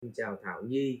Chào Thảo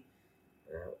Nhi.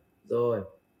 À, rồi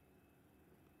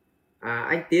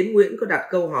anh Tiến Nguyễn có đặt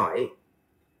câu hỏi: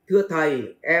 thưa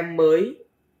thầy, em mới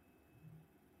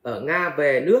ở Nga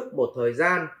về nước một thời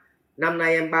gian, năm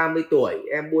nay em 30 tuổi,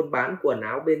 em buôn bán quần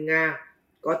áo bên Nga,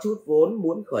 có chút vốn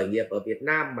muốn khởi nghiệp ở Việt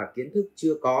Nam mà kiến thức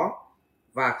chưa có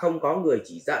và không có người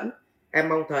chỉ dẫn. Em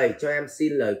mong thầy cho em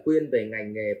xin lời khuyên về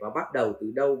ngành nghề và bắt đầu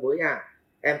từ đâu với ạ.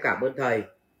 Em cảm ơn thầy.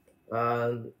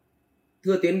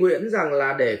 Thưa Tiến Nguyễn, rằng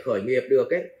là để khởi nghiệp được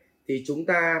ấy thì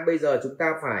bây giờ chúng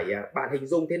ta phải, bạn hình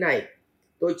dung thế này,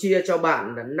 tôi chia cho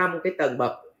bạn là 5 cái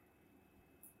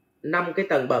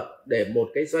tầng bậc để một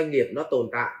cái doanh nghiệp nó tồn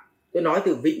tại. Tôi nói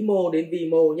từ vĩ mô đến vi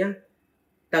mô nhé.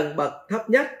 Tầng bậc thấp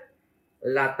nhất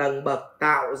là tầng bậc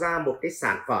tạo ra một cái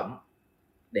sản phẩm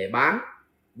để bán,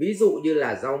 ví dụ như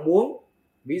là rau muống,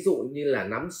 ví dụ như là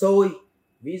nắm xôi,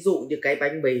 ví dụ như cái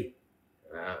bánh mì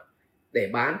để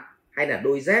bán, hay là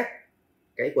đôi dép,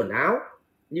 cái quần áo.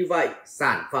 Như vậy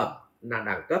sản phẩm là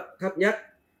đẳng cấp thấp nhất,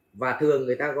 và thường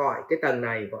người ta gọi cái tầng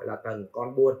này gọi là tầng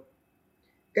con buôn.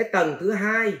 Cái tầng thứ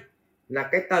hai là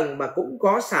cái tầng mà cũng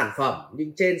có sản phẩm,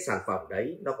 nhưng trên sản phẩm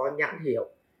đấy nó có nhãn hiệu,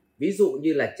 ví dụ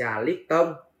như là trà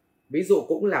Lipton, ví dụ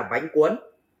cũng là bánh cuốn,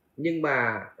 nhưng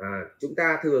mà chúng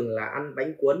ta thường là ăn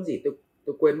bánh cuốn gì,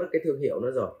 tôi quên mất cái thương hiệu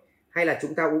nữa rồi. Hay là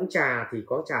chúng ta uống trà thì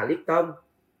có trà Lipton,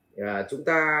 chúng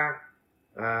ta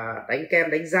đánh kem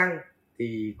đánh răng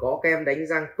thì có kem đánh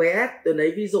răng PS, tôi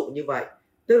lấy ví dụ như vậy.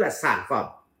 Tức là sản phẩm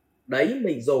đấy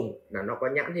mình dùng là nó có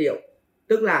nhãn hiệu,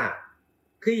 tức là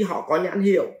khi họ có nhãn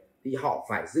hiệu thì họ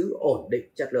phải giữ ổn định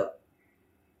chất lượng.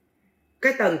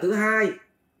 Cái tầng thứ hai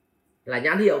là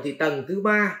nhãn hiệu, thì tầng thứ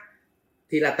ba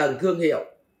thì là tầng thương hiệu.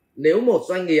 Nếu một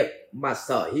doanh nghiệp mà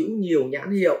sở hữu nhiều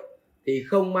nhãn hiệu thì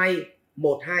không may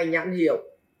 1-2 nhãn hiệu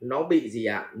nó bị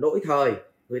lỗi thời,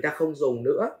 người ta không dùng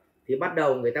nữa, thì bắt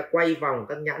đầu người ta quay vòng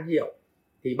các nhãn hiệu,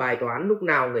 thì bài toán lúc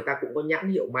nào người ta cũng có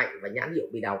nhãn hiệu mạnh và nhãn hiệu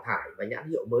bị đào thải và nhãn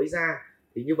hiệu mới ra,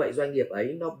 thì như vậy doanh nghiệp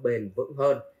ấy nó bền vững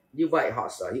hơn. Như vậy họ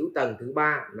sở hữu tầng thứ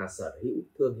ba là sở hữu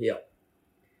thương hiệu.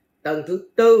 Tầng thứ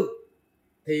tư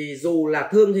thì dù là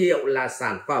thương hiệu, là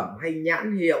sản phẩm hay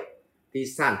nhãn hiệu, thì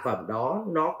sản phẩm đó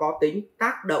nó có tính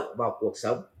tác động vào cuộc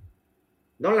sống,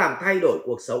 nó làm thay đổi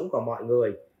cuộc sống của mọi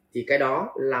người, thì cái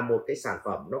đó là một cái sản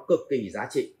phẩm nó cực kỳ giá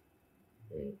trị.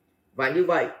 Và như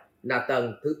vậy là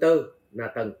tầng thứ tư,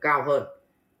 là tầng cao hơn.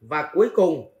 Và cuối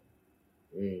cùng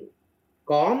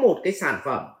có một cái sản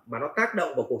phẩm mà nó tác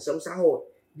động vào cuộc sống xã hội,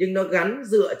 nhưng nó gắn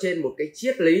dựa trên một cái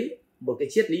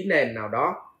triết lý nền nào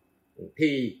đó,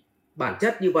 thì bản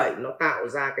chất như vậy nó tạo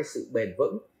ra cái sự bền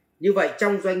vững. Như vậy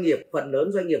trong doanh nghiệp, phần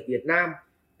lớn doanh nghiệp Việt Nam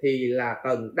thì là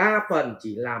tầng đa phần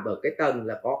chỉ làm ở cái tầng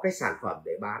là có cái sản phẩm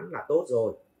để bán là tốt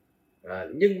rồi.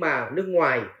 Nhưng mà nước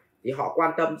ngoài thì họ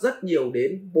quan tâm rất nhiều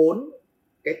đến 4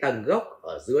 cái tầng gốc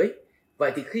ở dưới.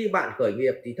 Vậy thì khi bạn khởi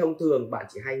nghiệp thì thông thường bạn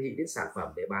chỉ hay nghĩ đến sản phẩm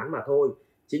để bán mà thôi.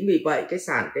 Chính vì vậy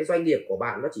cái doanh nghiệp của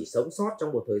bạn nó chỉ sống sót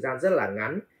trong một thời gian rất là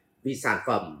ngắn. Vì sản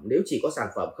phẩm, nếu chỉ có sản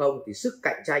phẩm không thì sức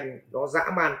cạnh tranh nó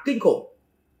dã man kinh khủng.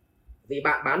 Vì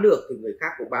bạn bán được thì người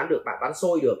khác cũng bán được, bạn bán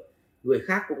xôi được, người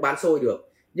khác cũng bán xôi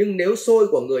được. Nhưng nếu xôi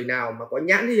của người nào mà có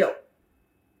nhãn hiệu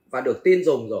và được tin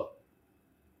dùng rồi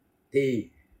thì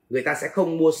người ta sẽ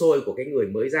không mua xôi của cái người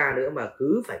mới ra nữa, mà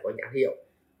cứ phải có nhãn hiệu.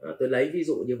 Tôi lấy ví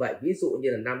dụ như vậy, ví dụ như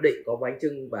là Nam Định có bánh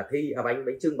trưng Bà Thi,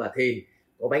 bánh trưng Bà Thìn,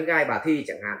 có bánh gai Bà Thi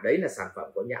chẳng hạn, đấy là sản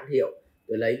phẩm có nhãn hiệu.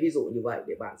 Tôi lấy ví dụ như vậy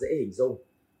để bạn dễ hình dung.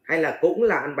 Hay là cũng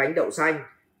là ăn bánh đậu xanh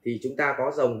thì chúng ta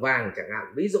có rồng vàng chẳng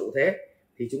hạn, ví dụ thế,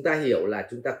 thì chúng ta hiểu là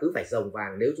chúng ta cứ phải rồng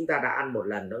vàng. Nếu chúng ta đã ăn một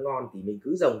lần nó ngon thì mình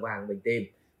cứ rồng vàng mình tìm.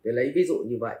 Tôi lấy ví dụ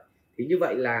như vậy. Thì như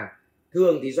vậy là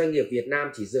thường thì doanh nghiệp Việt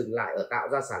Nam chỉ dừng lại ở tạo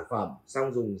ra sản phẩm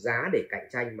xong dùng giá để cạnh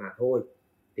tranh mà thôi.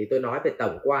 Thì tôi nói về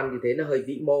tổng quan như thế nó hơi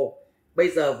vĩ mô. Bây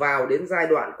giờ vào đến giai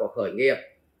đoạn của khởi nghiệp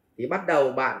thì bắt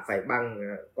đầu bạn phải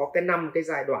có 5 cái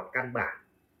giai đoạn căn bản.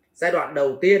 Giai đoạn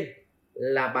đầu tiên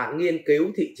là bạn nghiên cứu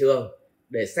thị trường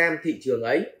để xem thị trường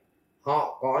ấy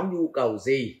họ có nhu cầu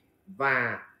gì,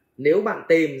 và nếu bạn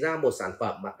tìm ra một sản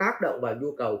phẩm mà tác động vào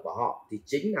nhu cầu của họ thì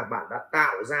chính là bạn đã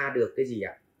tạo ra được cái gì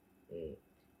ạ?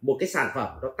 Một cái sản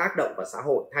phẩm nó tác động vào xã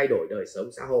hội, thay đổi đời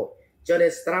sống xã hội. Cho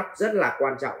nên startup rất là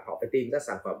quan trọng, họ phải tìm ra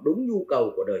sản phẩm đúng nhu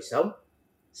cầu của đời sống.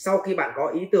 Sau khi bạn có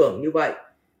ý tưởng như vậy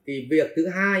thì việc thứ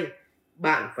hai,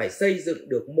 bạn phải xây dựng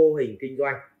được mô hình kinh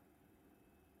doanh.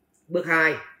 Bước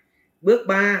 2. Bước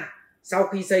 3, sau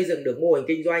khi xây dựng được mô hình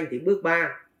kinh doanh thì bước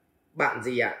 3 bạn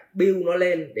build nó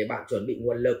lên để bạn chuẩn bị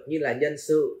nguồn lực như là nhân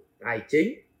sự, tài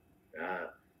chính,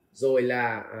 rồi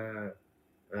là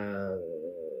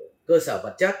cơ sở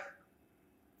vật chất,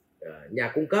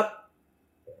 nhà cung cấp.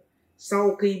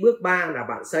 Sau khi bước 3 là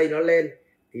bạn xây nó lên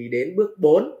thì đến bước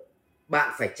 4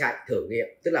 bạn phải chạy thử nghiệm,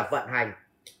 tức là vận hành.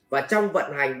 Và trong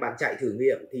vận hành bạn chạy thử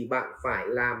nghiệm thì bạn phải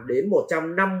làm đến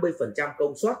 150%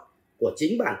 công suất của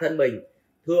chính bản thân mình.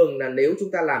 Thường là nếu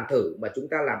chúng ta làm thử mà chúng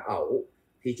ta làm ẩu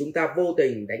thì chúng ta vô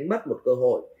tình đánh mất một cơ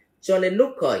hội. Cho nên lúc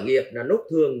khởi nghiệp là lúc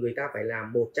thường người ta phải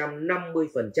làm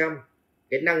 150%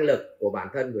 cái năng lực của bản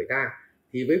thân người ta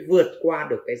thì mới vượt qua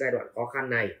được cái giai đoạn khó khăn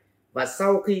này. Và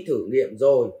sau khi thử nghiệm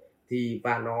rồi thì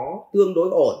và nó tương đối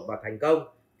ổn và thành công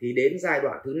thì đến giai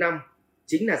đoạn thứ 5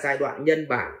 chính là giai đoạn nhân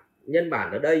bản. Nhân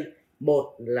bản ở đây,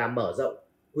 một là mở rộng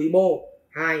quy mô,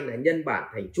 hai là nhân bản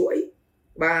thành chuỗi,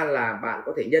 ba là bạn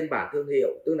có thể nhân bản thương hiệu,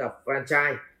 tức là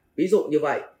franchise. Ví dụ như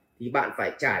vậy thì bạn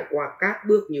phải trải qua các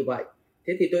bước như vậy.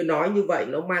 Thế thì tôi nói như vậy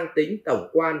nó mang tính tổng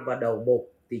quan và đầu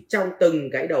mục, thì trong từng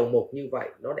cái đầu mục như vậy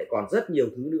nó lại còn rất nhiều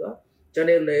thứ nữa. Cho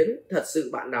nên nếu thật sự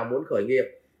bạn nào muốn khởi nghiệp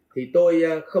thì tôi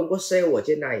không có sale ở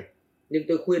trên này, nhưng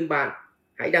tôi khuyên bạn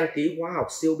hãy đăng ký khóa học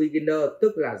siêu beginner,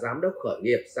 tức là giám đốc khởi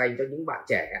nghiệp dành cho những bạn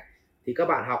trẻ. Thì các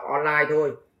bạn học online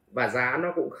thôi và giá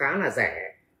nó cũng khá là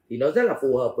rẻ, thì nó rất là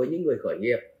phù hợp với những người khởi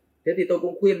nghiệp. Thế thì tôi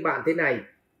cũng khuyên bạn thế này,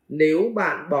 nếu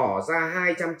bạn bỏ ra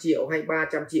 200 triệu hay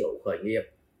 300 triệu khởi nghiệp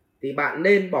thì bạn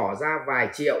nên bỏ ra vài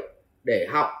triệu để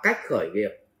học cách khởi nghiệp,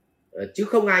 chứ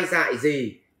không ai dạy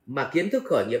gì mà kiến thức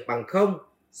khởi nghiệp bằng không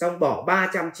xong bỏ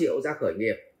 300 triệu ra khởi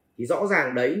nghiệp thì rõ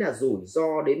ràng đấy là rủi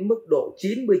ro đến mức độ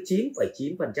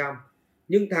 99,9%.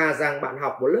 Nhưng thà rằng bạn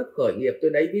học một lớp khởi nghiệp,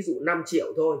 tôi lấy ví dụ 5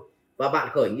 triệu thôi, và bạn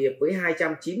khởi nghiệp với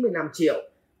 295 triệu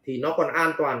thì nó còn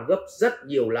an toàn gấp rất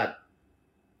nhiều lần.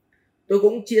 Tôi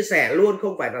cũng chia sẻ luôn,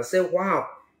 không phải là sale khóa học,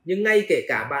 nhưng ngay kể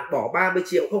cả bạn bỏ 30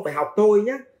 triệu không phải học tôi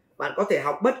nhé, bạn có thể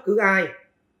học bất cứ ai,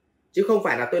 chứ không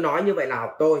phải là tôi nói như vậy là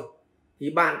học tôi. Thì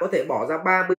bạn có thể bỏ ra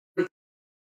 30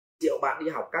 triệu bạn đi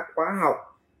học các khóa học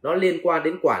nó liên quan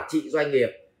đến quản trị doanh nghiệp,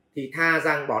 thì tha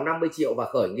rằng bỏ 50 triệu và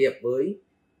khởi nghiệp với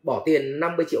bỏ tiền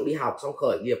 50 triệu đi học xong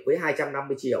khởi nghiệp với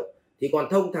 250 triệu thì còn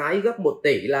thông thái gấp 1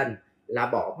 tỷ lần là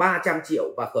bỏ 300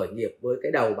 triệu và khởi nghiệp với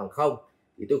cái đầu bằng không.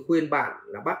 Thì tôi khuyên bạn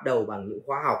là bắt đầu bằng những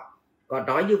khóa học. Còn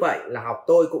nói như vậy là học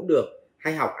tôi cũng được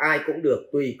hay học ai cũng được,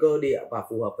 tùy cơ địa và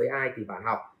phù hợp với ai thì bạn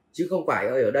học, chứ không phải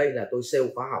ở đây là tôi sale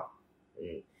khóa học.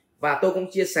 Và tôi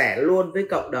cũng chia sẻ luôn với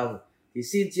cộng đồng, thì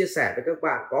xin chia sẻ với các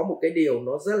bạn có một cái điều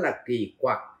nó rất là kỳ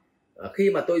quặc.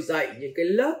 Khi mà tôi dạy những cái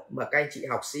lớp mà các anh chị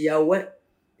học CEO ấy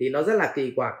thì nó rất là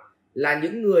kỳ quặc, là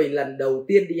những người lần đầu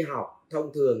tiên đi học,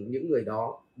 thông thường những người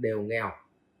đó đều nghèo,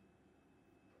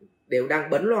 đều đang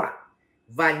bấn loạn.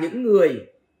 Và những người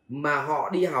mà họ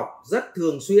đi học rất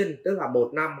thường xuyên, tức là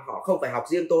 1 năm họ không phải học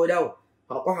riêng tôi đâu,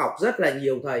 họ có học rất là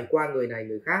nhiều thầy qua người này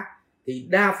người khác, thì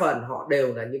đa phần họ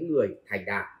đều là những người thành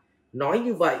đạt. Nói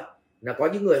như vậy là có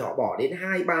những người họ bỏ đến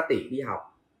 2-3 tỷ đi học,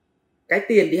 cái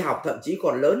tiền đi học thậm chí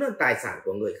còn lớn hơn tài sản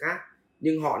của người khác,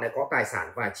 nhưng họ lại có tài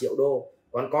sản vài triệu đô.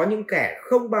 Còn có những kẻ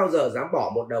không bao giờ dám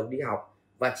bỏ 1 đồng đi học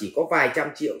và chỉ có vài trăm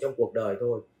triệu trong cuộc đời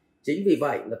thôi. Chính vì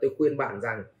vậy là tôi khuyên bạn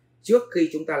rằng trước khi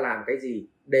chúng ta làm cái gì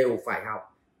đều phải học.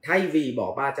 Thay vì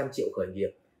bỏ 300 triệu khởi nghiệp,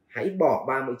 hãy bỏ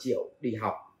 30 triệu đi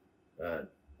học.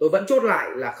 Tôi vẫn chốt lại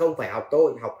là không phải học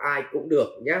tôi, học ai cũng được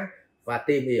nhé. Và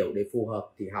tìm hiểu để phù hợp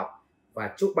thì học.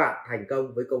 Và chúc bạn thành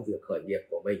công với công việc khởi nghiệp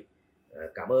của mình.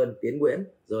 Cảm ơn Tiến Nguyễn.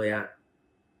 Rồi ạ.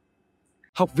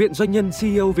 Học viện Doanh nhân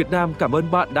CEO Việt Nam cảm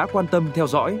ơn bạn đã quan tâm theo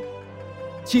dõi.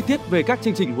 Chi tiết về các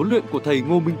chương trình huấn luyện của thầy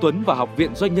Ngô Minh Tuấn và Học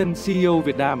viện Doanh nhân CEO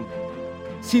Việt Nam,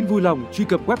 xin vui lòng truy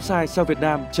cập website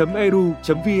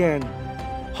saovietnam.edu.vn,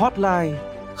 hotline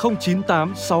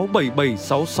 098 677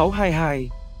 6622.